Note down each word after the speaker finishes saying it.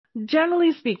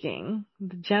Generally speaking,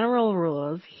 the general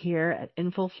rules here at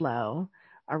InfoFlow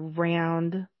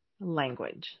around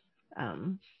language.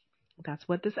 Um, that's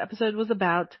what this episode was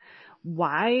about.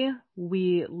 Why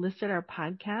we listed our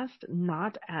podcast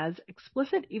not as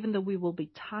explicit, even though we will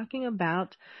be talking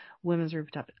about women's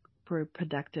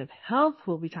reproductive health.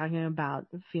 We'll be talking about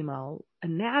female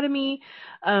anatomy,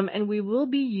 and we will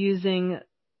be using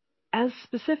as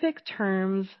specific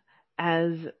terms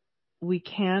as we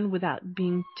can without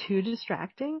being too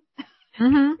distracting.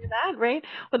 That, right?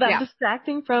 Without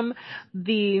distracting from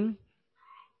the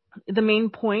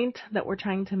main point that we're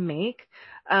trying to make.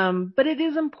 But it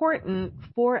is important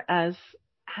for us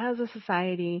as a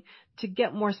society to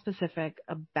get more specific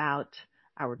about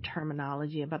our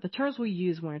terminology, about the terms we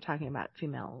use when we're talking about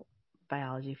female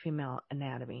biology, female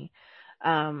anatomy.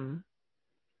 And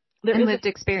lived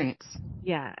experience.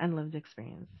 Yeah, and lived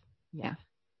experience. Yeah.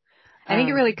 I think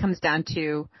it really comes down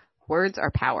to words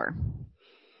are power.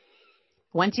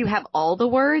 Once you have all the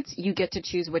words, you get to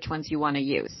choose which ones you want to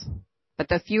use. But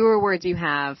the fewer words you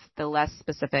have, the less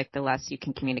specific, the less you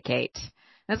can communicate.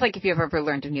 That's like if you've ever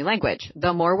learned a new language.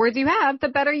 The more words you have, the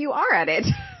better you are at it.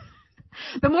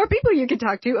 The more people you can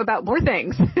talk to about more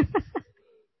things.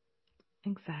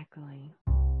 Exactly.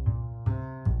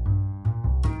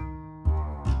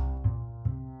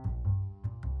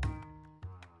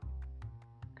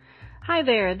 Hi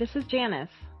there, this is Janice.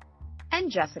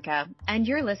 And Jessica, and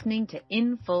you're listening to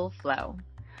In Full Flow,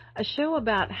 a show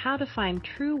about how to find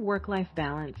true work-life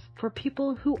balance for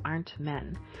people who aren't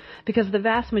men. Because the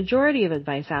vast majority of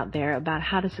advice out there about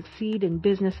how to succeed in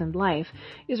business and life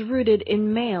is rooted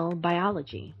in male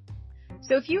biology.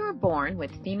 So if you were born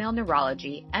with female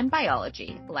neurology and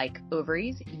biology, like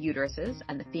ovaries, uteruses,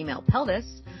 and the female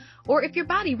pelvis, or if your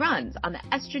body runs on the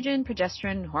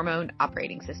estrogen-progesterone hormone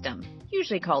operating system,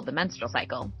 usually called the menstrual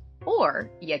cycle, or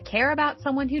you care about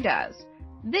someone who does,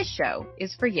 this show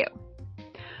is for you.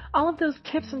 All of those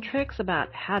tips and tricks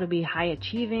about how to be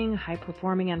high-achieving,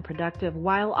 high-performing, and productive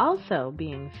while also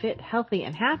being fit, healthy,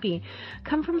 and happy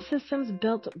come from systems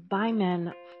built by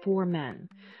men for men.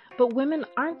 But women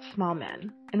aren't small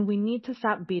men, and we need to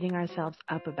stop beating ourselves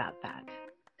up about that.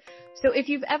 So if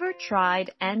you've ever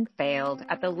tried and failed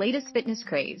at the latest fitness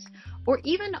craze, or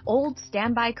even old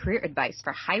standby career advice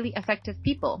for highly effective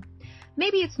people,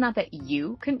 maybe it's not that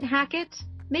you couldn't hack it,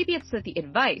 maybe it's that the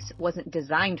advice wasn't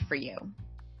designed for you.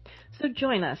 So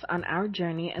join us on our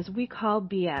journey as we call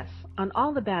BS on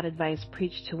all the bad advice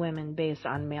preached to women based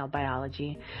on male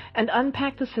biology and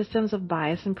unpack the systems of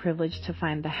bias and privilege to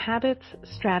find the habits,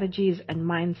 strategies, and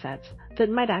mindsets that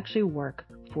might actually work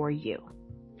for you.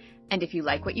 And if you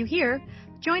like what you hear,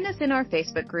 join us in our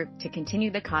Facebook group to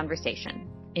continue the conversation.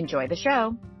 Enjoy the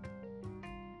show.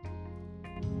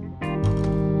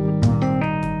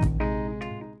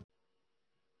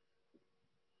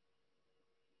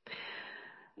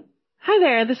 Hi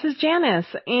there, this is Janice,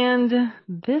 and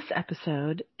this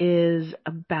episode is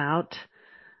about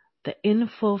the in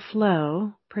full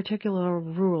flow particular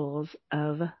rules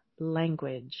of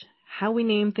language. How we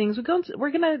name things.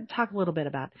 We're going to talk a little bit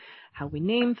about how we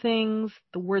name things,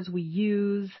 the words we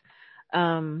use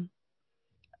around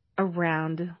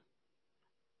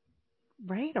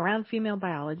female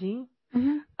biology.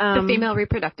 Mm-hmm. The female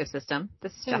reproductive system.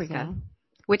 This is Jessica.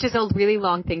 Which is a really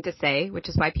long thing to say, which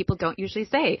is why people don't usually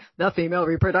say the female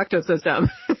reproductive system.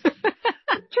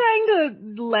 Trying to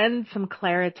lend some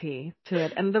clarity to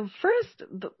it. And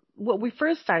what we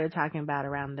first started talking about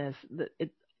around this,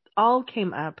 it all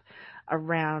came up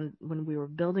around when we were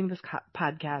building this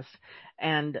podcast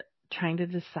and trying to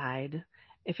decide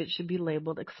if it should be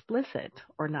labeled explicit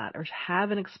or not, or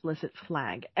have an explicit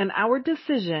flag. And our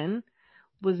decision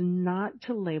was not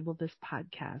to label this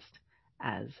podcast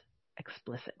as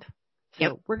explicit.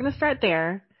 So We're going to start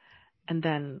there, and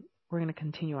then we're going to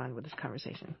continue on with this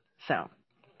conversation. So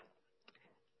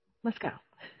let's go.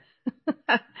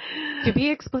 To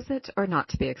be explicit or not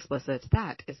to be explicit,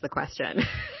 that is the question.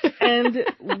 And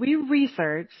we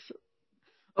researched.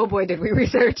 Oh boy, did we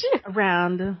research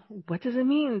around what does it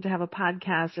mean to have a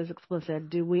podcast as explicit?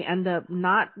 Do we end up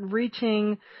not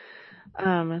reaching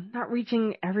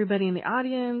everybody in the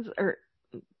audience, or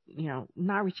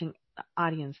not reaching the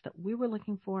audience that we were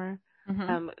looking for?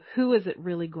 Mm-hmm. Who is it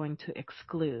really going to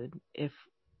exclude if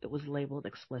it was labeled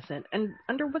explicit, and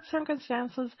under what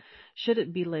circumstances should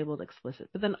it be labeled explicit?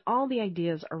 But then all the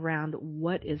ideas around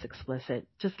what is explicit,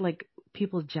 just like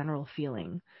people's general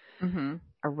feeling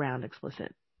around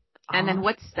explicit. And then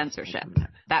what's censorship?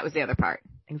 That was the other part.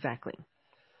 Exactly.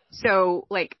 So,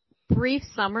 brief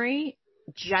summary.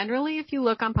 Generally, if you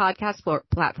look on podcast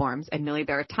platforms, admittedly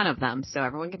there are a ton of them, so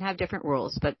everyone can have different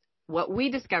rules, but what we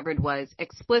discovered was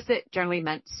explicit generally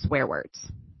meant swear words,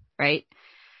 right?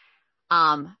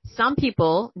 Some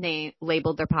people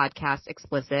labeled their podcast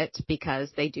explicit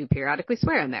because they do periodically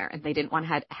swear in there and they didn't want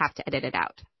to have to edit it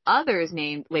out. Others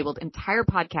labeled entire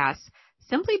podcasts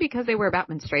simply because they were about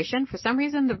menstruation. For some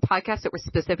reason, the podcasts that were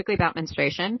specifically about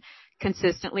menstruation,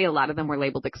 consistently, a lot of them were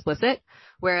labeled explicit,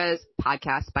 whereas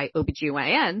podcasts by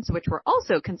OBGYNs, which were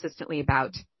also consistently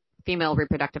about female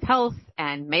reproductive health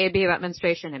and maybe about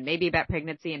menstruation and maybe about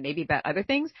pregnancy and maybe about other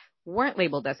things, weren't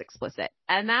labeled as explicit.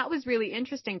 And that was really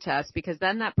interesting to us because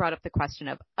then that brought up the question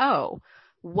of, oh,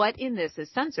 what in this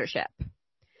is censorship?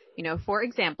 You know, for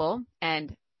example,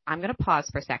 and I'm going to pause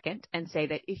for a second and say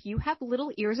that if you have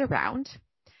little ears around,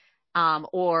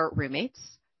 or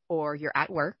roommates, or you're at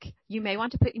work, you may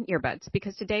want to put in earbuds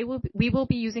because today we will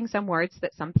be using some words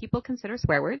that some people consider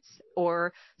swear words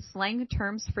or slang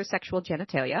terms for sexual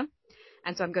genitalia.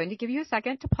 And so I'm going to give you a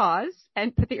second to pause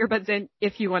and put the earbuds in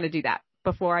if you want to do that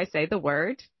before I say the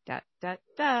word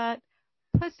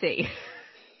pussy.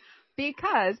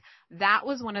 Because that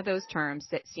was one of those terms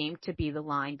that seemed to be the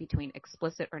line between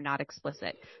explicit or not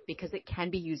explicit because it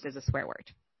can be used as a swear word.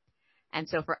 And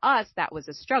so for us, that was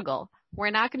a struggle.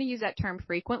 We're not going to use that term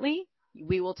frequently.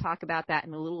 We will talk about that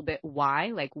in a little bit why,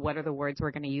 like what are the words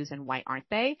we're going to use and why aren't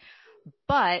they?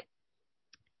 But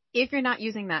if you're not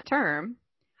using that term,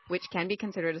 which can be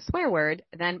considered a swear word,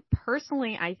 then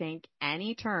personally, I think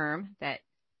any term that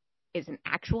is an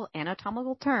actual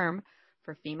anatomical term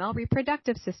for female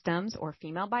reproductive systems or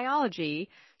female biology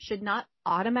should not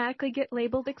automatically get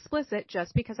labeled explicit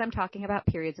just because I'm talking about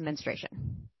periods of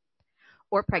menstruation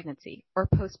or pregnancy or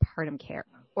postpartum care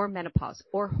or menopause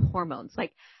or hormones.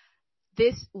 Like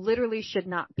this literally should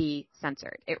not be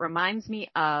censored. It reminds me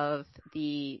of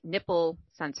the nipple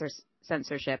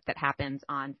censorship that happens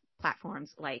on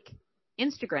platforms like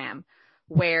Instagram,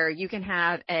 where you can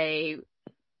have a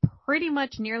pretty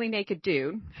much nearly naked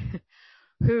dude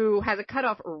who has a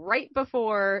cutoff right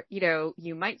before,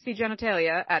 you might see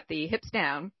genitalia at the hips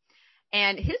down,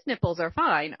 and his nipples are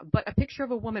fine, but a picture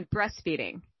of a woman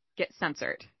breastfeeding gets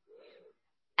censored.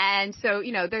 And so,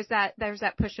 there's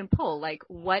that push and pull, like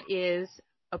what is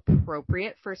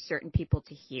appropriate for certain people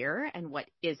to hear and what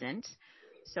isn't.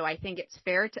 So I think it's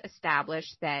fair to establish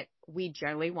that we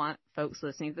generally want folks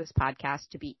listening to this podcast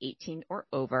to be 18 or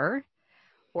over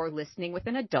or listening with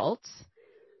an adult,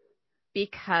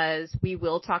 because we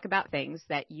will talk about things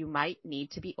that you might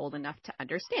need to be old enough to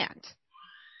understand.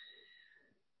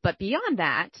 But beyond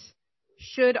that,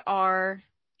 should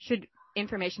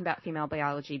information about female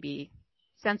biology be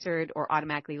censored or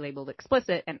automatically labeled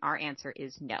explicit? And our answer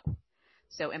is no.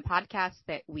 So in podcasts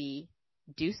that we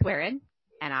do swear in,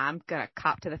 and I'm going to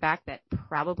cop to the fact that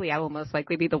probably I will most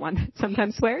likely be the one that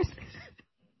sometimes swears.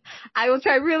 I will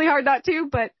try really hard not to,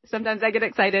 but sometimes I get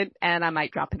excited and I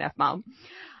might drop an F-bomb.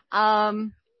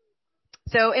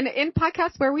 So in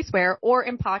podcasts where we swear, or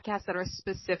in podcasts that are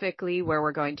specifically where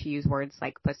we're going to use words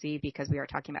like pussy because we are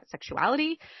talking about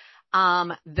sexuality,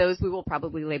 those we will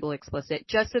probably label explicit,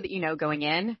 just so that you know going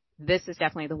in, this is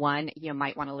definitely the one you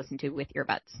might want to listen to with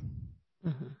earbuds.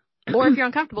 Mm-hmm. Or if you're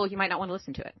uncomfortable, you might not want to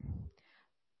listen to it.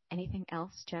 Anything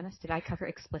else, Janice? Did I cover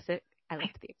explicit? I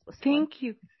liked the explicit one.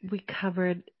 We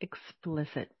covered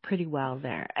explicit pretty well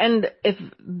there. And if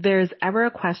there's ever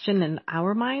a question in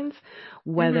our minds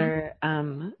whether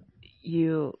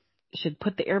you should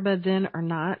put the earbuds in or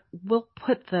not, we'll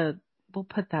put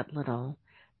that little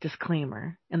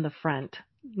disclaimer in the front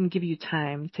and give you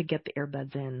time to get the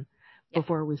earbuds in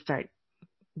before we start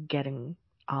getting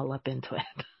all up into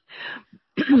it.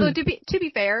 Although to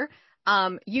be fair,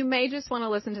 you may just want to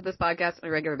listen to this podcast on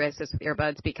a regular basis with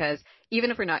earbuds, because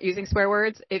even if we're not using swear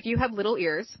words, if you have little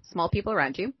ears, small people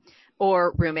around you,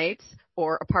 or roommates,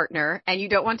 or a partner, and you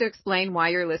don't want to explain why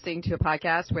you're listening to a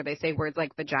podcast where they say words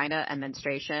like vagina and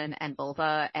menstruation and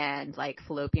vulva and like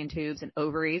fallopian tubes and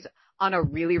ovaries on a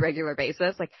really regular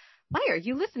basis, like, why are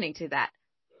you listening to that?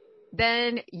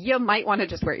 Then you might want to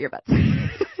just wear earbuds.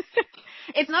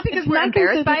 It's not because we're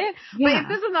embarrassed by it, but if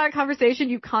this is not a conversation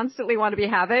you constantly want to be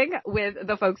having with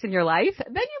the folks in your life, then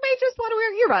you may just want to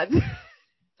wear earbuds.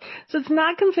 So it's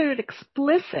not considered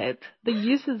explicit. The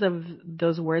uses of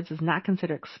those words is not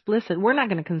considered explicit. We're not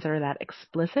going to consider that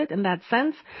explicit in that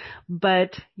sense.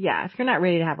 But yeah, if you're not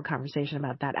ready to have a conversation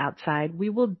about that outside, we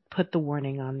will put the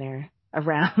warning on there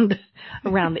around the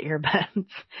earbuds.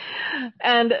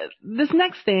 And this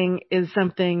next thing is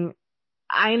something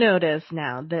I notice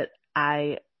now that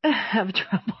I have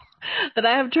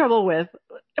trouble with.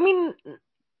 I mean,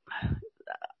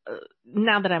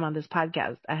 now that I'm on this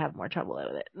podcast, I have more trouble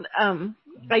with it.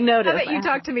 I notice. I bet you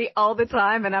talk to me all the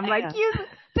time, and I'm like,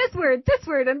 this word,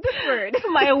 and this word.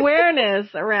 my awareness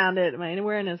around it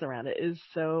is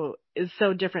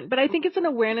so different. But I think it's an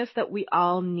awareness that we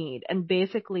all need, and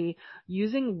basically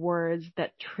using words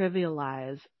that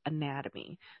trivialize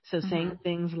anatomy. So saying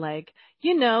things like,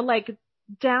 like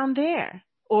down there,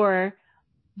 or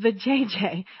the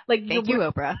JJ. Like, thank you,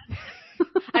 Oprah.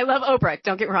 I love Oprah.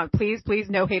 Don't get me wrong. Please,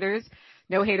 no haters.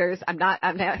 No haters. I'm not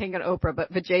hanging on Oprah,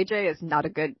 but the JJ is not a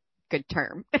good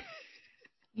term.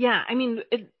 Yeah, I mean,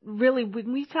 it really,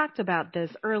 when we talked about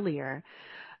this earlier,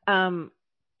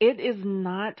 it is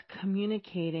not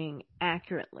communicating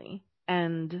accurately.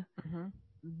 And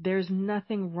there's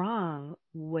nothing wrong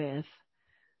with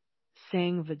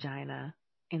saying vagina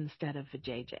instead of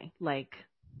vajayjay. Like,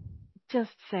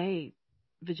 just say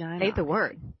vagina. Say the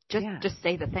word. Just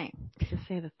say the thing. Just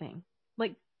say the thing.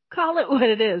 Like, call it what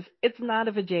it is. It's not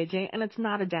a vajayjay, and it's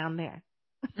not a down there.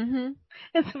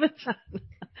 It's a vagina.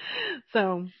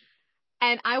 So,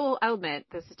 and I'll admit,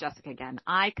 this is Jessica again.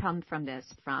 I come from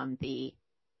the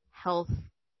health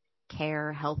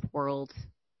world,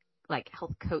 like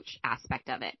health coach aspect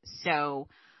of it. So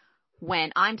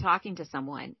when I'm talking to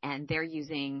someone and they're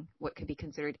using what could be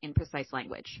considered imprecise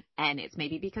language, and it's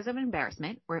maybe because of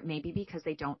embarrassment, or it may be because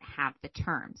they don't have the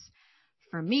terms.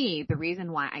 For me, the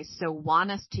reason why I so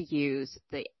want us to use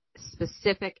the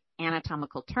specific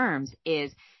anatomical terms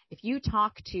is if you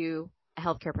talk to a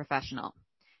healthcare professional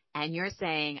and you're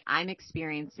saying, I'm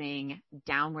experiencing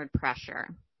downward pressure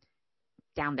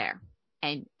down there,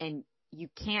 and you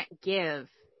can't give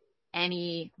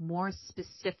any more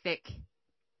specific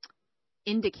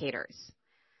indicators,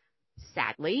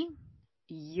 sadly,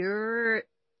 your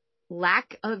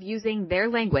lack of using their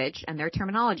language and their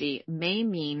terminology may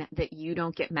mean that you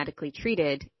don't get medically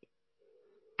treated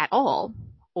at all,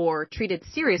 or treated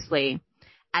seriously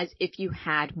as if you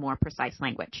had more precise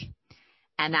language.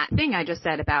 And that thing I just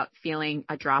said about feeling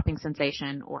a dropping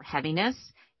sensation or heaviness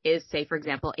is, say, for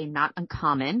example, a not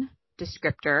uncommon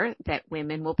descriptor that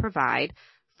women will provide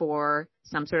for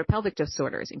some sort of pelvic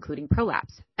disorders, including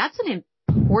prolapse. That's an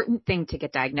important thing to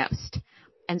get diagnosed.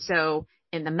 And so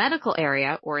in the medical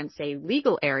area, or in, say,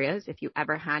 legal areas, if you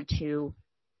ever had to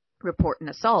report an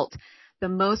assault, the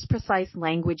most precise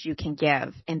language you can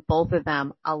give in both of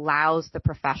them allows the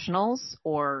professionals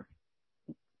or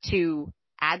to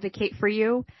advocate for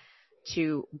you,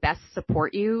 to best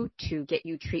support you, to get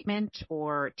you treatment,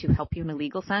 or to help you in a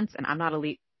legal sense. And I'm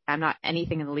not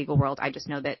anything in the legal world. I just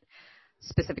know that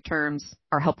specific terms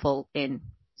are helpful in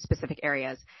specific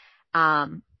areas.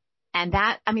 And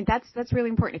that's really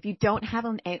important. If you don't have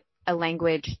a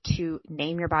language to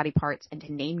name your body parts and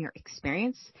to name your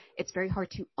experience, it's very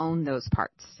hard to own those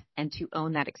parts and to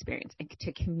own that experience and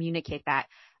to communicate that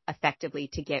effectively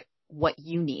to get what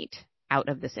you need out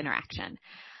of this interaction.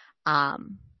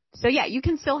 So yeah, you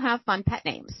can still have fun pet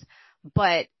names,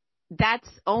 but that's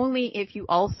only if you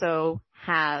also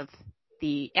have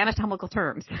the anatomical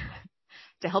terms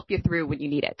to help you through when you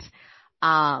need it.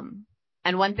 And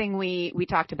one thing we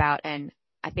talked about, and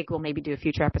I think we'll maybe do a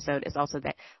future episode, is also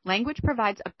that language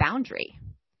provides a boundary.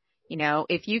 You know,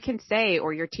 if you can say,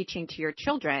 or you're teaching to your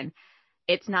children,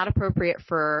 it's not appropriate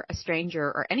for a stranger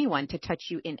or anyone to touch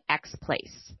you in X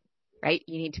place, right?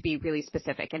 You need to be really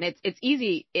specific. And it's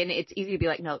easy to be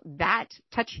like, no, that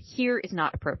touch here is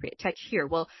not appropriate. Touch here.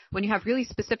 Well, when you have really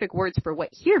specific words for what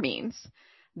here means,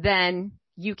 then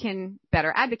you can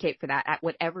better advocate for that at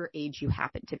whatever age you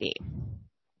happen to be.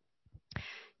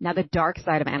 Now, the dark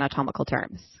side of anatomical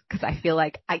terms, because I feel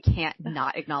like I can't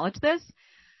not acknowledge this.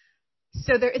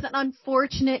 So there is an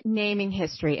unfortunate naming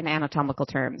history in anatomical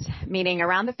terms, meaning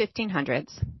around the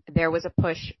 1500s, there was a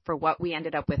push for what we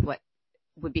ended up with, what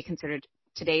would be considered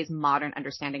today's modern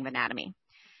understanding of anatomy.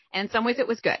 And in some ways it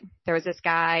was good. There was this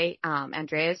guy,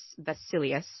 Andreas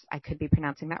Vesalius, I could be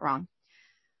pronouncing that wrong,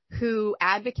 who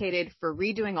advocated for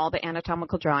redoing all the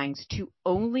anatomical drawings to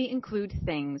only include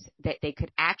things that they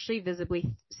could actually visibly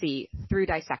see through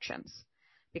dissections.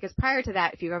 Because prior to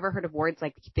that, if you've ever heard of words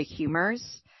like the humors,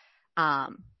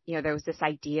 there was this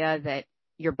idea that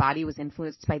your body was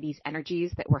influenced by these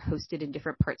energies that were hosted in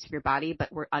different parts of your body, but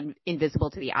were invisible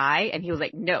to the eye. And he was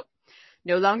like, no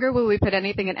longer will we put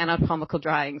anything in anatomical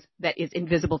drawings that is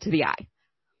invisible to the eye.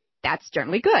 That's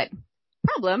generally good.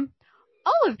 Problem,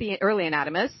 all of the early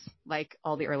anatomists, like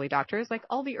all the early doctors, like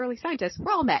all the early scientists,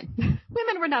 were all men.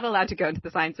 Women were not allowed to go into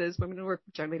the sciences. Women were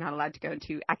generally not allowed to go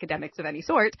into academics of any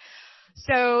sort.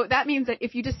 So that means that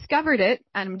if you discovered it,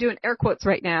 and I'm doing air quotes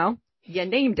right now, you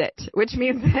named it, which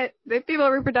means that the female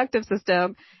reproductive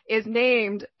system is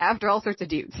named after all sorts of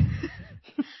dudes.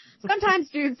 Sometimes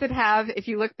dudes that have, if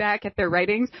you look back at their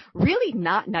writings, really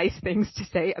not nice things to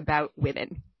say about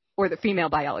women or the female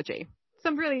biology.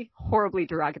 some really horribly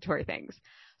derogatory things.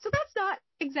 So that's not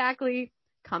exactly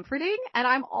comforting. And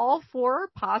I'm all for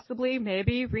possibly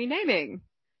maybe renaming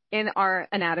in our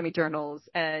anatomy journals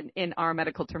and in our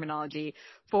medical terminology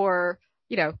for,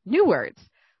 new words.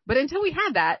 But until we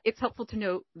have that, it's helpful to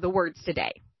know the words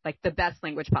today, like the best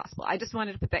language possible. I just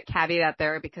wanted to put that caveat out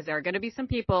there because there are going to be some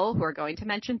people who are going to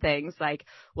mention things like,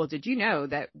 well, did you know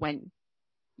that when,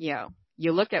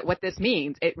 you look at what this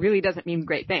means, it really doesn't mean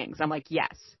great things. I'm like,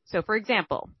 yes. So for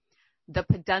example, the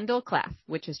pudendal cleft,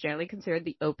 which is generally considered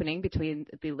the opening between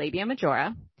the labia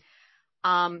majora.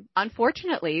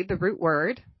 Unfortunately, the root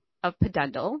word of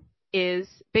pudendal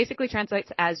basically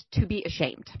translates as to be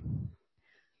ashamed.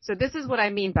 So this is what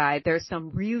I mean by there's some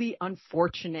really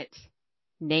unfortunate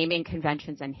naming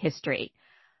conventions and history.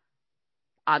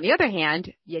 On the other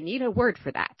hand, you need a word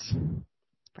for that.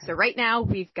 So right now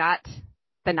we've got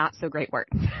the not so great word.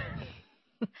 And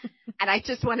I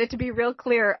just wanted to be real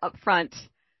clear up front.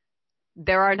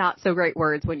 There are not so great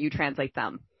words when you translate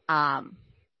them.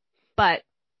 But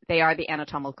they are the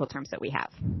anatomical terms that we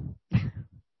have.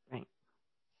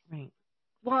 Right.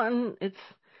 Well, and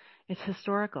it's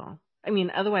historical. I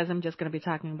mean, otherwise I'm just going to be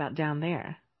talking about down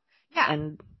there. Yeah.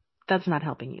 And that's not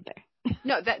helping either.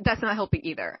 No, that's not helping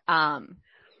either. And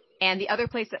the other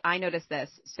place that I notice this,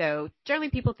 so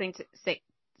generally people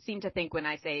seem to think when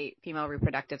I say female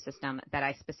reproductive system that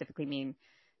I specifically mean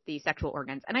the sexual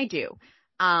organs, and I do.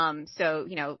 So,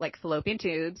 like fallopian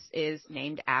tubes is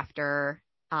named after,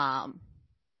 I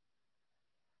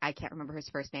can't remember his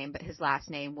first name, but his last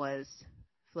name was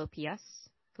Fallopius,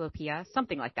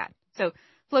 something like that. So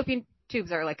fallopian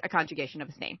tubes are like a conjugation of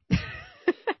his name.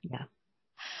 Yeah.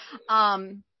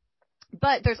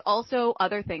 But there's also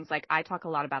other things, like I talk a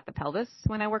lot about the pelvis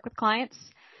when I work with clients.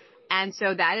 And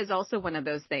so that is also one of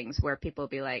those things where people will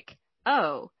be like,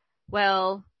 oh,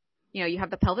 well, you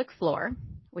have the pelvic floor,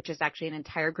 which is actually an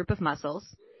entire group of muscles.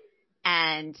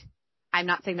 And I'm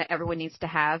not saying that everyone needs to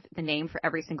have the name for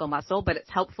every single muscle, but it's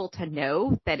helpful to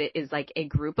know that it is like a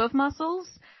group of muscles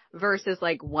versus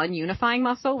like one unifying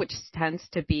muscle, which tends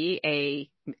to be a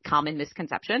common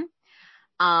misconception.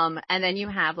 And then you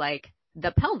have like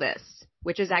the pelvis,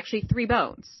 which is actually 3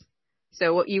 bones.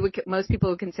 So what most people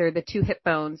would consider the 2 hip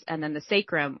bones and then the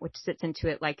sacrum, which sits into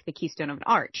it like the keystone of an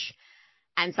arch.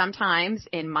 And sometimes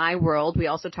in my world, we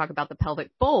also talk about the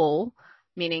pelvic bowl,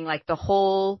 meaning like the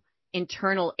whole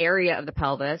internal area of the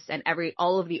pelvis and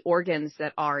all of the organs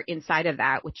that are inside of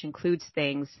that, which includes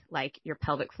things like your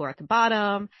pelvic floor at the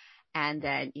bottom, and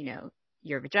then,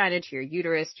 your vagina to your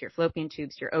uterus, to your fallopian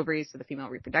tubes, to your ovaries, so the female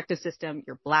reproductive system,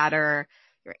 your bladder,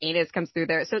 your anus comes through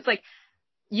there. So it's like,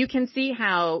 you can see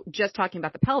how just talking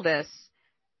about the pelvis,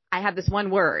 I have this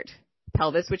one word,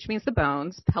 pelvis, which means the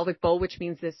bones, pelvic bowl, which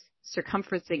means this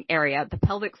circumferencing area, the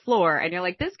pelvic floor, and you're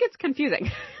like, this gets confusing.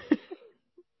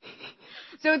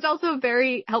 So it's also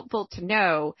very helpful to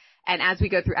know. And as we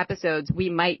go through episodes, we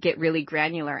might get really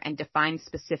granular and define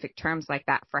specific terms like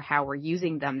that for how we're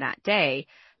using them that day,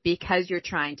 because you're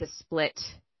trying to split,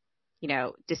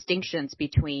 distinctions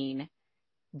between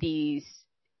these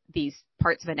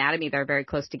parts of anatomy that are very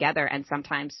close together. And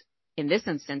sometimes in this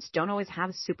instance, don't always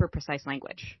have super precise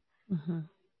language. Mm-hmm.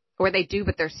 Or they do,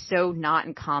 but they're so not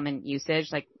in common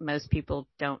usage. Like most people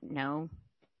don't know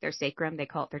their sacrum. They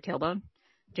call it their tailbone,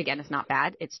 which again is not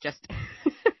bad. It's just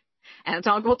an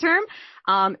anatomical term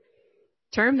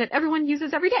that everyone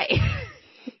uses every day.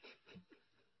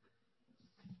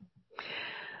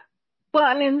 Well,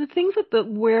 I mean, the things that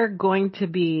we're going to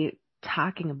be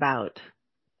talking about,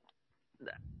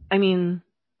 I mean,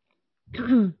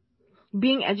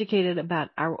 being educated about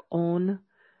our own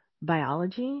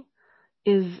biology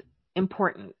is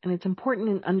important. And it's important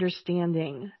in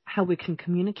understanding how we can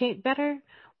communicate better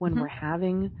when we're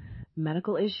having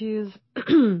medical issues.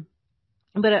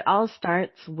 But it all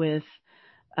starts with,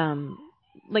 you're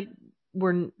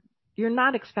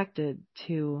not expected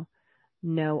to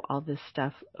know all this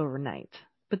stuff overnight,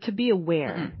 but to be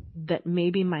aware that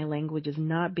maybe my language is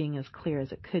not being as clear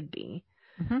as it could be,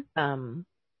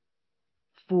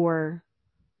 for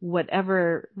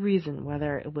whatever reason,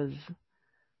 whether it was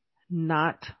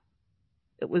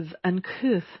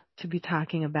uncouth to be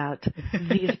talking about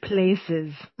these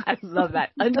places. I love that.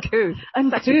 Uncouth.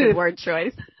 Such a good word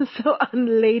choice. So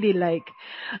unladylike.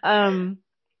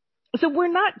 So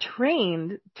we're not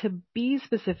trained to be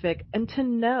specific and to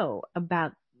know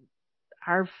about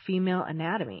our female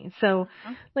anatomy. So,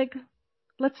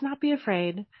 let's not be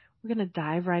afraid. We're going to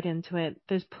dive right into it.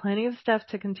 There's plenty of stuff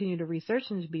to continue to research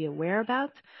and to be aware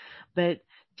about, but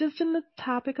just in the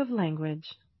topic of language,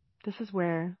 this is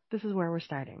where we're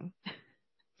starting.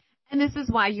 And this is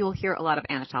why you'll hear a lot of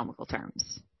anatomical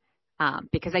terms.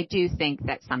 because I do think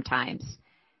that sometimes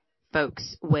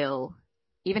folks will,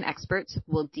 even experts,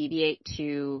 will deviate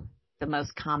to the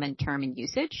most common term in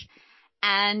usage.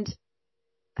 And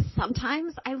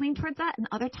sometimes I lean towards that, and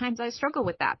other times I struggle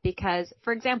with that because,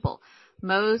 for example,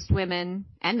 most women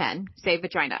and men say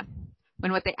vagina,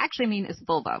 when what they actually mean is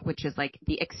vulva, which is like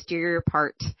the exterior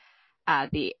part,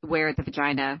 where the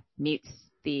vagina meets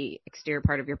the exterior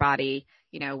part of your body,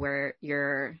 where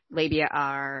your labia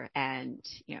are and,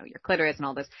 your clitoris and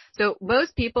all this. So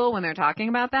most people, when they're talking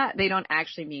about that, they don't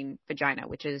actually mean vagina,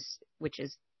 which is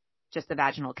just the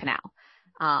vaginal canal.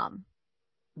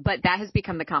 But that has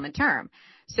become the common term.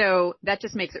 So that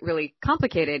just makes it really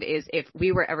complicated is if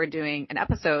we were ever doing an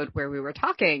episode where we were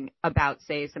talking about,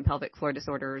 say, some pelvic floor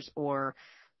disorders or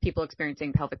people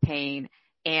experiencing pelvic pain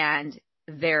and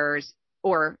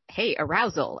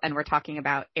arousal, and we're talking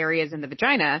about areas in the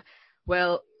vagina.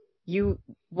 Well,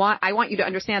 I want you to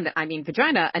understand that I mean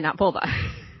vagina and not vulva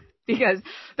because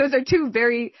those are two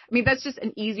that's just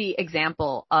an easy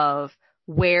example of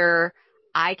where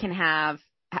I can have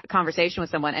a conversation with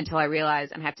someone until I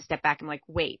realize and I have to step back and like,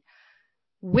 wait,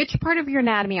 which part of your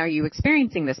anatomy are you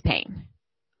experiencing this pain?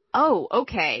 Oh,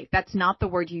 okay. That's not the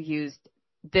word you used.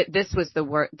 This was the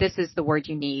word. This is the word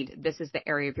you need. This is the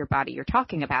area of your body you're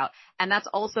talking about. And that's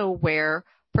also where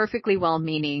perfectly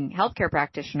well-meaning healthcare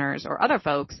practitioners or other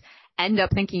folks end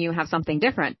up thinking you have something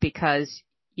different because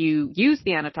you use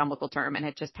the anatomical term and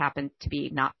it just happened to be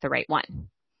not the right one.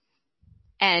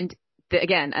 And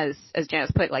again, as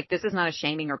Janice put, like, this is not a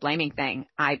shaming or blaming thing.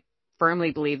 I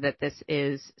firmly believe that this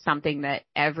is something that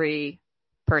every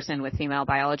person with female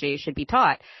biology should be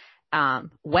taught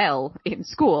well in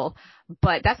school,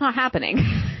 but that's not happening.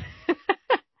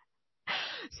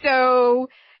 So,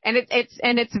 and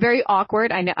it's very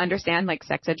awkward. I understand, like,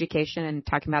 sex education and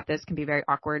talking about this can be very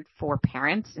awkward for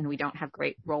parents, and we don't have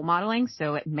great role modeling,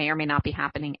 so it may or may not be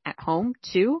happening at home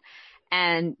too.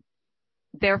 And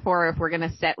therefore, if we're going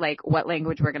to set like what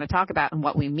language we're going to talk about and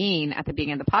what we mean at the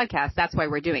beginning of the podcast, that's why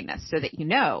we're doing this, so that you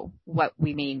know what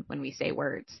we mean when we say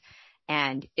words.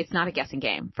 And it's not a guessing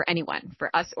game for anyone,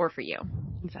 for us or for you.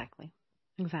 Exactly.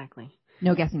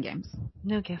 No guessing games.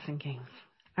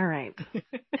 All right.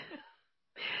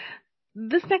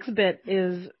 This next bit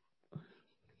is,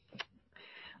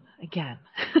 again,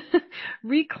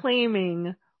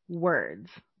 reclaiming words.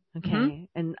 Okay. Mm-hmm.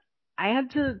 And I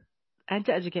had to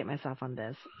educate myself on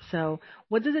this. So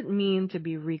what does it mean to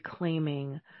be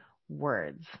reclaiming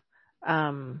words?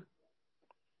 Man,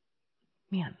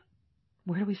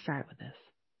 where do we start with this?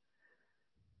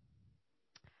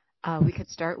 We could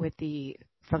start with the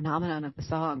phenomenon of the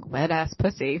song Wet Ass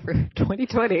Pussy for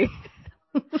 2020.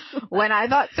 When I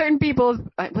thought certain people,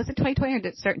 was it 2020 or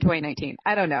did it start in 2019?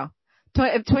 I don't know.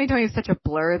 2020 is such a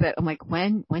blur that I'm like,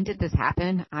 when did this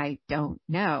happen? I don't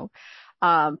know.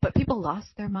 But people lost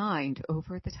their mind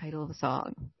over the title of the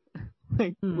song.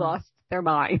 Lost their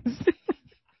minds.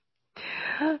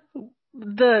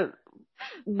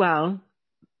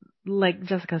 Like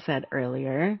Jessica said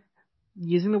earlier,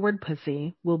 using the word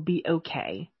pussy will be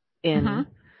okay.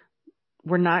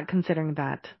 We're not considering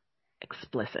that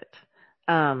explicit.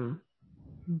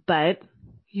 But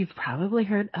you've probably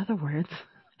heard other words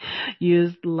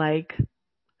used like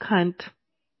cunt,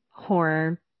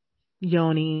 whore,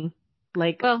 yoni.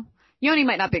 Yoni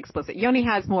might not be explicit. Yoni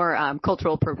has more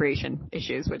cultural appropriation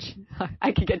issues, which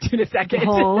I can get to in a second.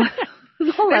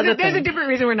 There's a different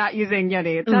reason we're not using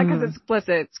yoni. It's not because it's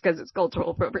explicit. It's because it's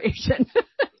cultural appropriation.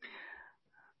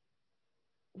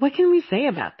 What can we say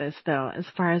about this, though, as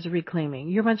far as reclaiming?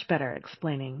 You're much better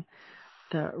explaining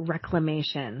the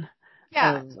reclamation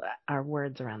of our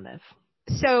words around this.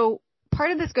 So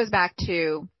part of this goes back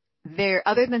to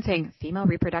other than saying female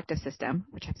reproductive system,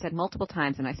 which I've said multiple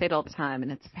times, and I say it all the time,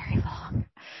 and it's very long,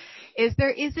 is there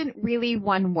isn't really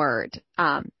one word,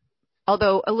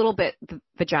 although a little bit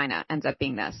vagina ends up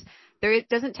being this. It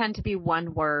doesn't tend to be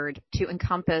one word to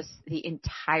encompass the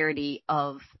entirety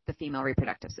of the female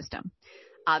reproductive system.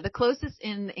 The closest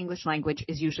in the English language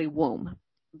is usually womb.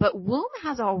 But womb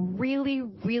has a really,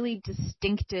 really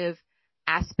distinctive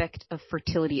aspect of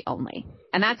fertility only.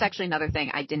 And that's actually another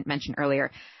thing I didn't mention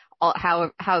earlier,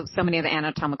 how so many of the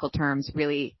anatomical terms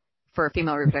really, for a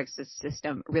female reproductive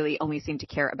system, really only seem to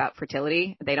care about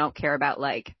fertility. They don't care about,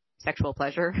 like, sexual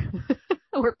pleasure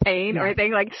or pain or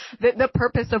anything. Like, the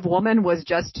purpose of woman was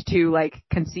just to, like,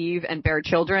 conceive and bear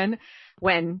children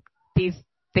when these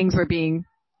things were being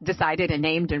decided and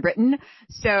named and written.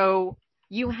 So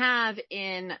you have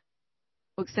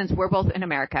since we're both in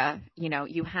America,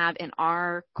 you have in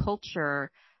our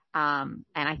culture, and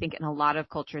I think in a lot of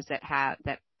cultures that have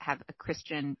a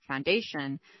Christian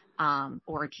foundation,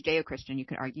 or Judeo-Christian, you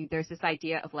could argue, there's this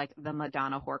idea of like the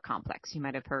Madonna whore complex you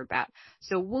might have heard about.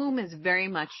 So womb is very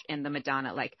much in the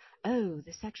Madonna, like, oh,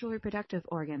 the sexual reproductive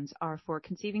organs are for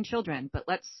conceiving children, but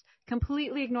let's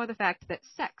completely ignore the fact that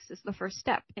sex is the first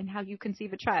step in how you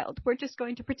conceive a child. We're just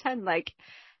going to pretend like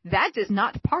that is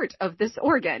not part of this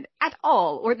organ at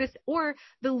all, or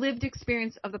the lived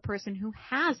experience of the person who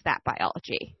has that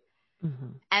biology.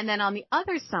 Mm-hmm. And then on the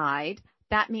other side,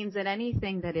 that means that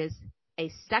anything that is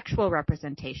a sexual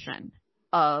representation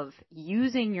of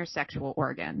using your sexual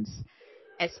organs,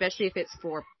 especially if it's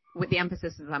with the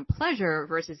emphasis is on pleasure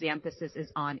versus the emphasis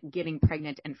is on getting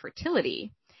pregnant and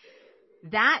fertility,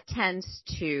 that tends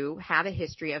to have a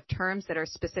history of terms that are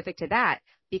specific to that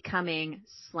becoming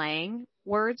slang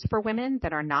words for women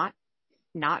that are not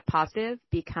positive,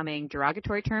 becoming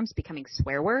derogatory terms, becoming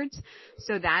swear words.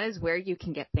 So that is where you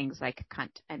can get things like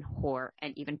cunt and whore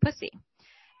and even pussy.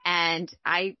 And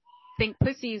I think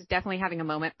pussy is definitely having a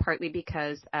moment, partly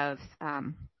because of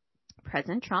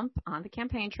President Trump on the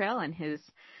campaign trail and his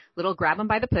little grab him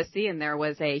by the pussy. And there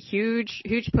was a huge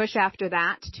push after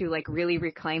that to like really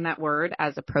reclaim that word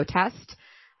as a protest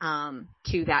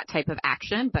to that type of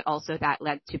action. But also that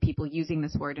led to people using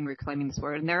this word and reclaiming this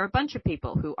word. And there are a bunch of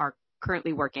people who are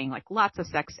currently working, like lots of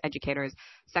sex educators,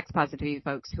 sex positivity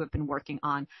folks who have been working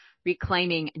on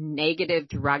reclaiming negative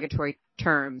derogatory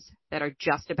terms that are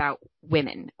just about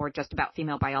women or just about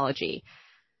female biology,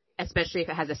 especially if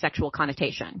it has a sexual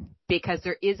connotation, because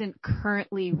there isn't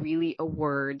currently really a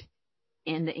word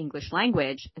in the English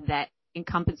language that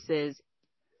encompasses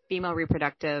female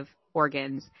reproductive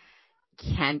organs,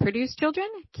 can produce children,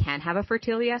 can have a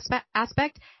fertility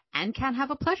aspect, and can have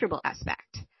a pleasurable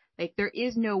aspect. Like there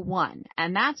is no one.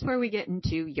 And that's where we get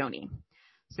into Yoni.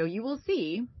 So you will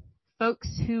see folks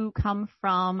who come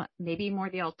from maybe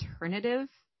more the alternative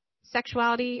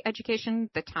sexuality education,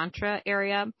 the Tantra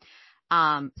area.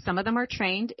 Some of them are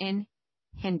trained in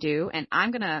Hindu. And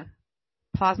I'm going to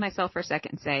pause myself for a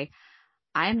second and say,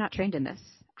 I am not trained in this.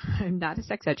 I'm not a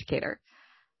sex educator.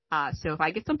 So if I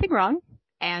get something wrong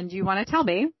and you want to tell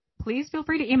me, please feel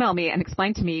free to email me and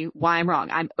explain to me why I'm wrong.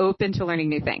 I'm open to learning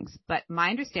new things. But my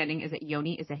understanding is that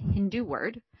Yoni is a Hindu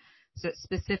word. So it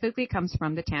specifically comes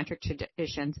from the tantric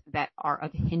traditions that are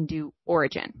of Hindu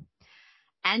origin.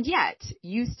 And yet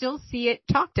you still see it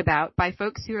talked about by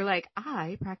folks who are like,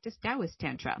 I practice Taoist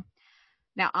Tantra.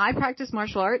 Now, I practiced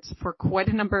martial arts for quite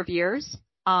a number of years.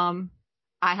 I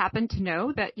happen to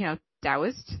know that,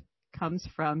 Taoist comes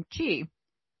from Qi,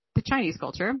 the Chinese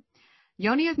culture.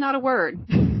 Yoni is not a word.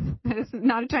 It's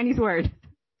not a Chinese word.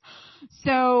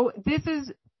 So this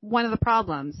is one of the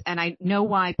problems. And I know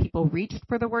why people reached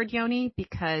for the word Yoni,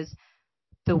 because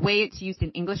the way it's used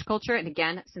in English culture, and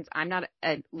again, since I'm not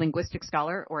a linguistic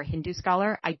scholar or a Hindu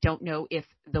scholar, I don't know if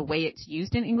the way it's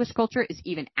used in English culture is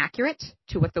even accurate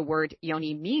to what the word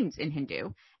Yoni means in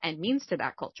Hindu and means to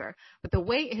that culture. But the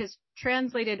way it has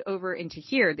translated over into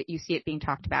here that you see it being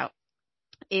talked about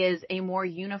is a more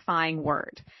unifying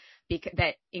word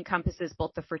that encompasses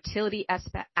both the fertility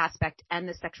aspect and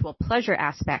the sexual pleasure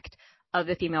aspect of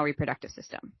the female reproductive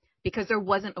system, because there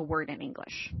wasn't a word in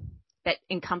English that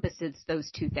encompasses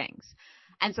those two things.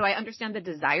 And so I understand the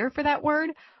desire for that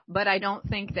word, but I don't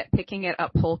think that picking it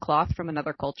up whole cloth from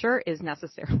another culture is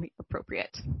necessarily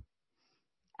appropriate.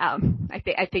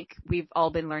 I think we've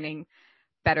all been learning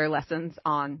better lessons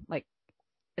on, like,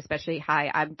 especially, hi,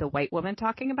 I'm the white woman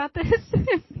talking about this.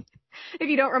 If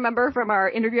you don't remember from our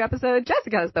interview episode,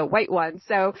 Jessica is the white one.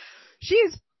 So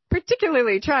she's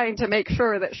particularly trying to make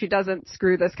sure that she doesn't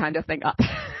screw this kind of thing up,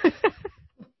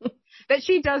 that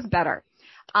she does better.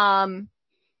 And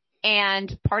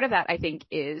part of that, I think,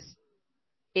 is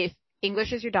if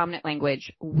English is your dominant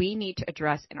language, we need to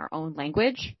address in our own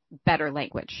language better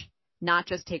language, not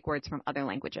just take words from other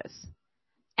languages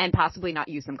and possibly not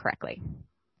use them correctly.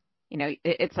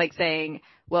 It's like saying,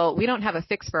 well, we don't have a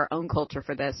fix for our own culture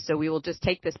for this, so we will just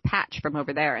take this patch from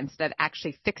over there instead of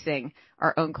actually fixing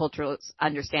our own cultural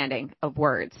understanding of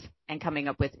words and coming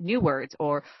up with new words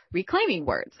or reclaiming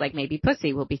words, like maybe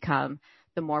pussy will become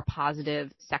the more positive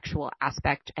sexual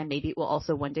aspect, and maybe it will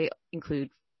also one day include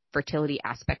fertility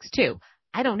aspects too.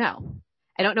 I don't know.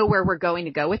 I don't know where we're going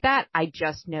to go with that. I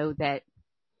just know that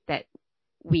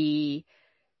we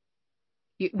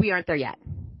aren't there yet.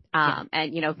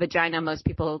 And, vagina, most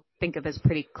people think of as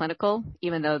pretty clinical,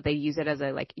 even though they use it as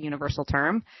a universal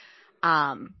term.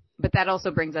 But that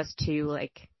also brings us to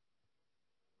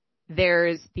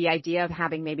there's the idea of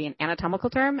having maybe an anatomical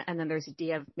term, and then there's the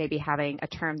idea of maybe having a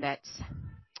term that's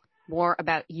more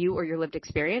about you or your lived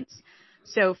experience.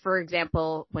 So, for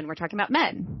example, when we're talking about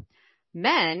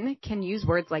men can use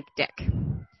words like dick.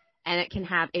 and it can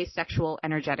have a sexual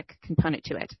energetic component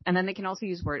to it. And then they can also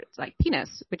use words like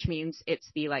penis, which means it's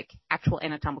the like actual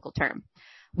anatomical term.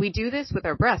 We do this with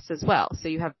our breasts as well. So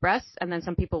you have breasts, and then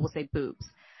some people will say boobs.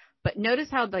 But notice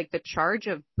how like the charge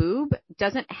of boob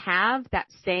doesn't have that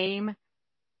same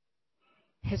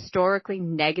historically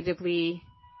negatively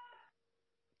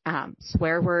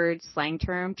swear word slang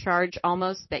term charge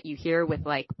almost that you hear with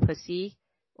like pussy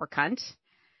or cunt.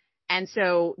 And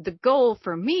so the goal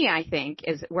for me, I think,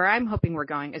 is where I'm hoping we're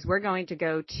going is we're going to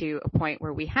go to a point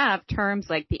where we have terms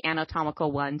like the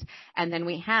anatomical ones, and then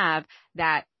we have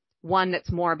that one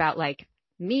that's more about like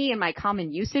me and my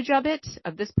common usage of it,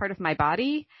 of this part of my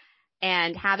body,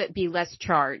 and have it be less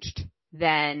charged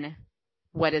than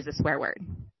what is a swear word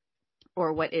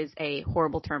or what is a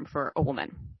horrible term for a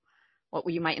woman, what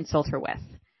you might insult her with,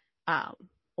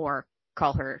 or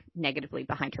call her negatively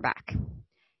behind her back.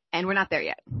 And we're not there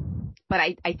yet. But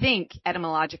I think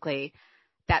etymologically,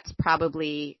 that's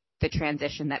probably the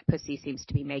transition that pussy seems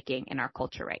to be making in our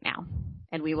culture right now.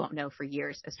 And we won't know for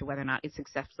years as to whether or not it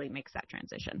successfully makes that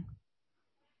transition.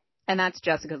 And that's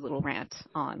Jessica's little rant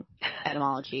on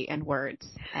etymology and words.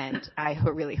 And I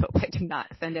really hope I do not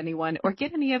offend anyone or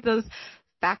get any of those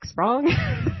facts wrong.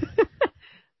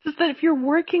 Just that if you're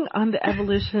working on the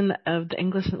evolution of the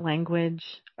English language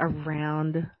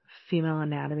around female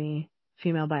anatomy,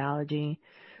 female biology,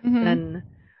 then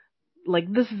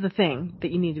like this is the thing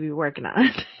that you need to be working on.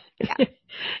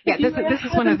 Yeah, this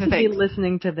is one of the things. Be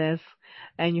listening to this,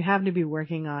 and you have to be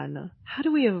working on how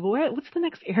do we avoid? What's the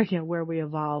next area where we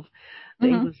evolve the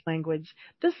English language?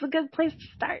 This is a good place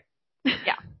to start.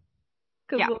 Yeah,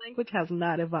 because the language has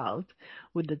not evolved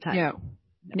with the time.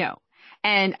 No.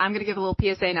 And I'm going to give a little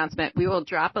PSA announcement. We will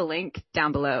drop a link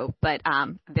down below, but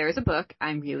there is a book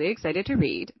I'm really excited to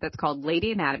read that's called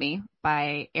Lady Anatomy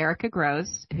by Erica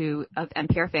Gross, who of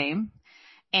NPR fame.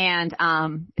 And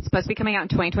it's supposed to be coming out in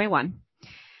 2021.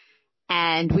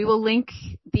 And we will link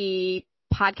the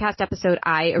podcast episode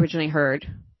I originally heard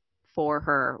for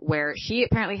her, where she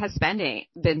apparently has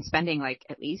been spending like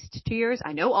at least 2 years.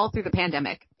 I know all through the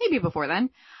pandemic, maybe before then.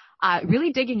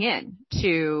 Really digging in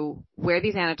to where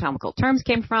these anatomical terms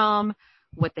came from,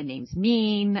 what the names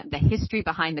mean, the history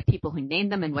behind the people who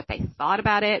named them and what they thought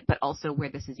about it, but also where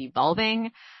this is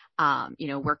evolving.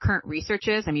 Where current research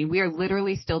is. I mean, we are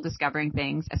literally still discovering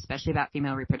things, especially about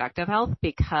female reproductive health,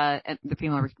 because the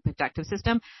female reproductive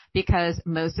system, because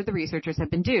most of the researchers have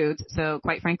been dudes. So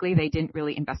quite frankly, they didn't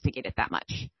really investigate it that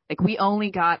much. Like we only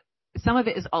got, some of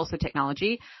it is also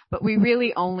technology, but we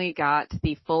really only got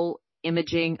the full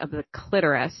imaging of the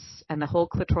clitoris and the whole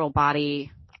clitoral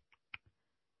body.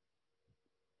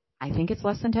 I think it's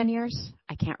less than 10 years.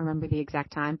 I can't remember the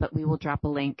exact time, but we will drop a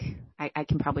link. I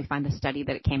can probably find the study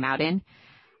that it came out in.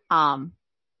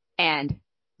 And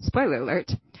spoiler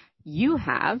alert,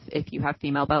 if you have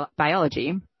female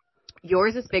biology,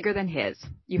 yours is bigger than his.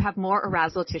 You have more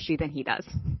arousal tissue than he does.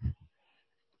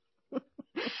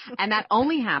 And that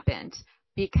only happened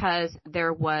because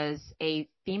there was a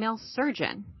female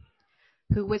surgeon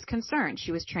who was concerned.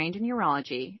 She was trained in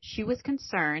urology. She was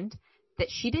concerned that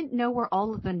she didn't know where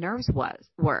all of the nerves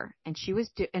were, and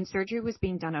and surgery was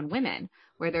being done on women,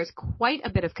 where there's quite a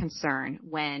bit of concern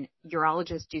when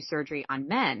urologists do surgery on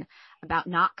men about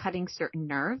not cutting certain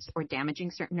nerves or damaging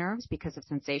certain nerves because of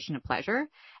sensation and pleasure.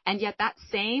 And yet that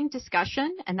same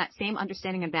discussion and that same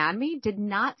understanding of anatomy did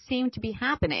not seem to be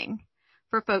happening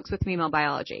for folks with female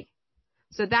biology.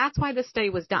 So that's why this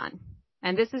study was done.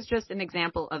 And this is just an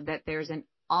example of that there's an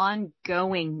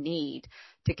ongoing need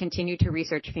to continue to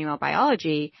research female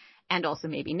biology and also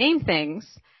maybe name things,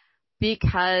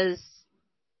 because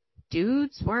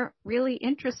dudes weren't really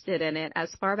interested in it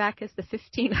as far back as the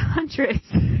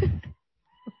 1500s.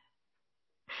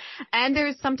 And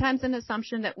there's sometimes an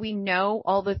assumption that we know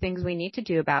all the things we need to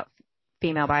do about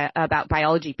about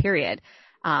biology, period,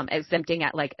 exempting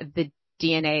at like the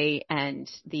DNA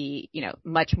and the,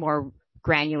 much more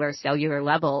granular cellular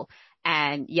level.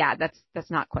 And yeah,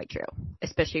 that's not quite true,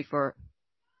 especially for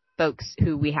folks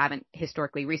who we haven't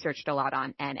historically researched a lot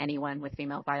on, and anyone with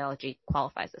female biology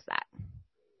qualifies as that.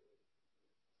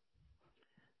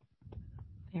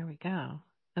 There we go.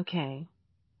 Okay.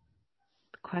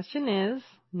 The question is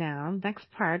now,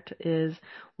 next part is,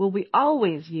 will we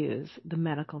always use the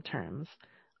medical terms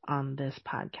on this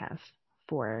podcast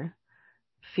for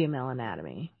female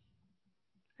anatomy?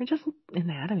 Or just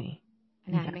anatomy?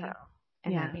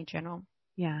 Anatomy in general.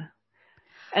 Yeah.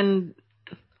 And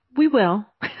we will.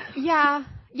 Yeah.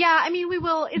 I mean, we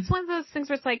will. It's one of those things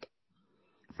where it's like,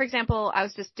 for example, I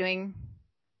was just doing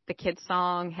the kids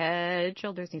song, head,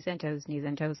 shoulders, knees and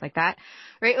toes, like that.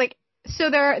 Right? Like, so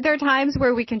there are times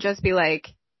where we can just be like,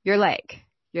 your leg,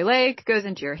 your leg goes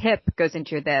into your hip, goes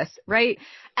into your this, right?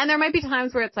 And there might be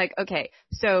times where it's like, okay,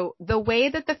 so the way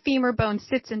that the femur bone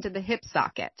sits into the hip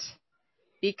socket,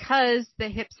 because the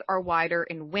hips are wider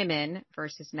in women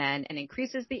versus men and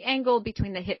increases the angle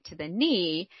between the hip to the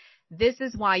knee, this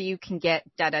is why you can get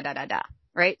da-da-da-da-da,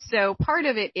 right? So part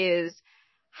of it is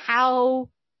how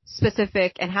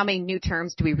specific and how many new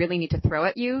terms do we really need to throw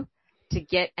at you to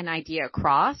get an idea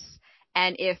across?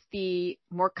 And if the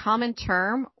more common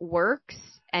term works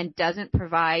and doesn't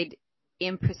provide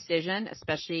imprecision,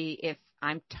 especially if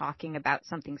I'm talking about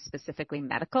something specifically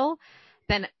medical,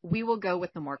 then we will go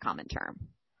with the more common term.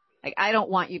 Like, I don't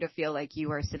want you to feel like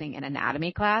you are sitting in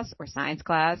anatomy class or science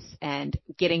class and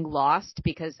getting lost,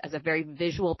 because as a very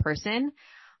visual person,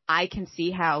 I can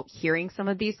see how hearing some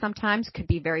of these sometimes could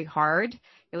be very hard.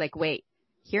 You're like, wait,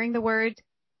 hearing the word,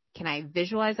 can I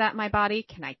visualize that in my body?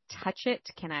 Can I touch it?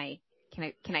 Can I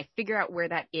figure out where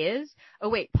that is? Oh,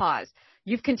 wait, pause.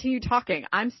 You've continued talking.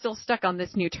 I'm still stuck on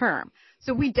this new term.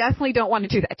 So we definitely don't want to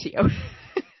do that to you.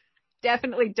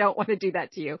 Definitely don't want to do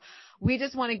that to you. We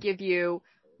just want to give you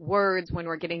words when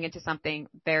we're getting into something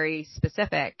very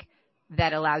specific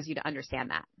that allows you to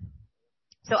understand that.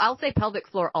 So I'll say pelvic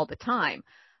floor all the time,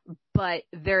 but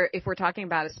if we're talking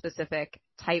about a specific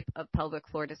type of pelvic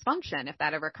floor dysfunction, if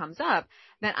that ever comes up,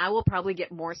 then I will probably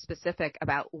get more specific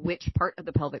about which part of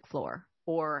the pelvic floor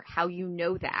or how you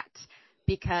know that.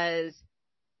 Because,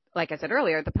 like I said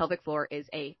earlier, the pelvic floor is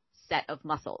a set of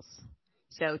muscles.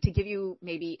 So to give you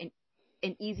maybe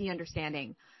an easy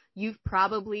understanding, you've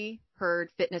probably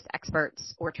heard fitness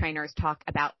experts or trainers talk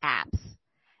about abs.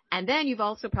 And then you've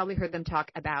also probably heard them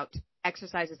talk about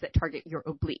exercises that target your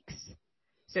obliques.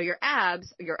 So your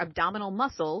abs, your abdominal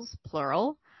muscles,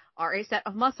 plural, are a set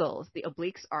of muscles. The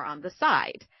obliques are on the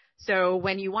side. So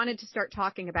when you wanted to start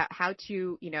talking about how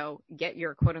to, get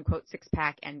your quote unquote six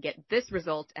pack and get this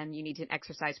result, and you need an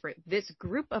exercise for this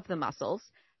group of the muscles,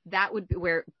 that would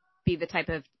be the type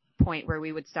of point where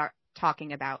we would start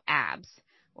talking about abs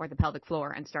or the pelvic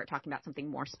floor and start talking about something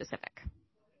more specific.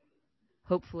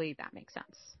 Hopefully that makes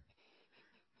sense.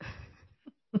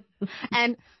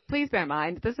 And please bear in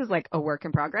mind, this is like a work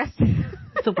in progress.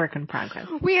 It's a work in progress.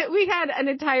 We had an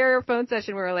entire phone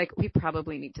session where we're like, we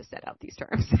probably need to set out these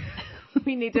terms.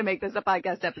 We need to make this a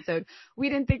podcast episode. We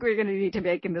didn't think we were going to need to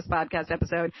make in this podcast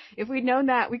episode. If we'd known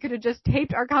that, we could have just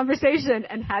taped our conversation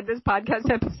and had this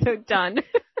podcast episode done.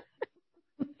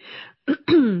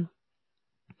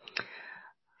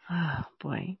 Oh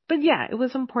boy. But yeah, it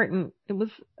was important. It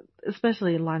was,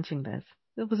 especially launching this,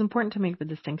 it was important to make the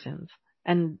distinctions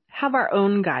and have our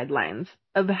own guidelines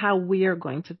of how we are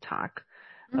going to talk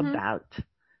about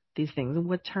these things and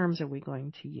what terms are we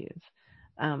going to use.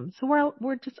 So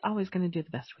we're just always going to do the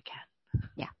best we can.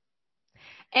 Yeah.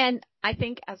 And I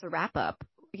think as a wrap up,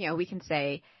 we can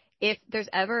say, if there's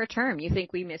ever a term you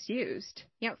think we misused,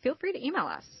 feel free to email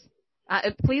us.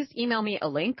 Please email me a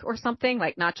link or something,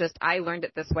 like not just I learned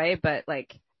it this way, but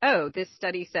like, oh, this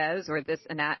study says, or this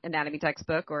anatomy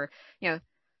textbook, or,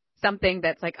 something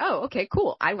that's like, oh, okay,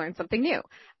 cool. I learned something new.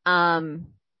 And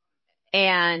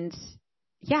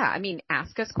yeah,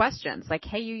 ask us questions like,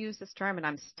 hey, you use this term and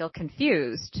I'm still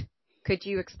confused. Could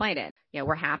you explain it?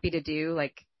 We're happy to do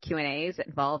like Q&As that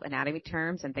involve anatomy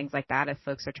terms and things like that if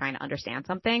folks are trying to understand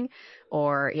something,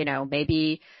 or,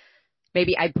 maybe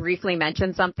I briefly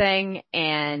mentioned something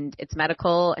and it's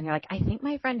medical and you're like, I think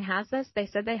my friend has this. They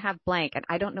said they have blank and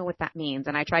I don't know what that means.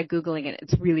 And I tried Googling it.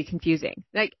 It's really confusing.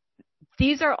 Like,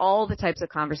 these are all the types of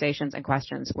conversations and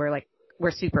questions where like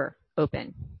we're super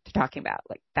open to talking about.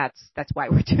 Like that's why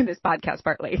we're doing this podcast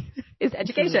partly is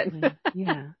education.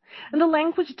 Yeah. And the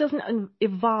language doesn't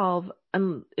evolve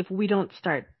if we don't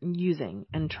start using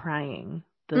and trying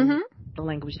the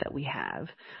language that we have.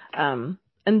 And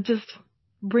just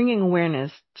bringing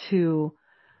awareness to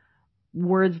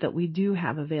words that we do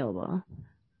have available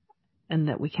and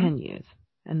that we can use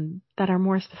and that are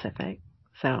more specific.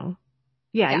 So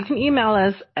yeah, you can email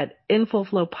us at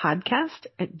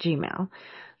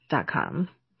infoflowpodcast@gmail.com.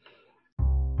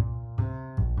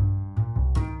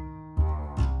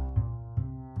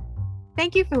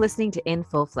 Thank you for listening to In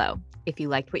Full Flow. If you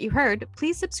liked what you heard,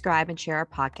 please subscribe and share our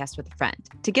podcast with a friend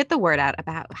to get the word out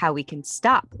about how we can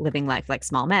stop living life like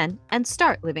small men and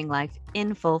start living life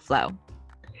in full flow.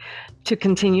 To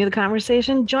continue the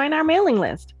conversation, join our mailing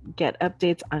list. Get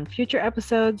updates on future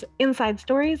episodes, inside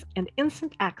stories, and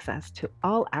instant access to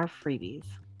all our freebies.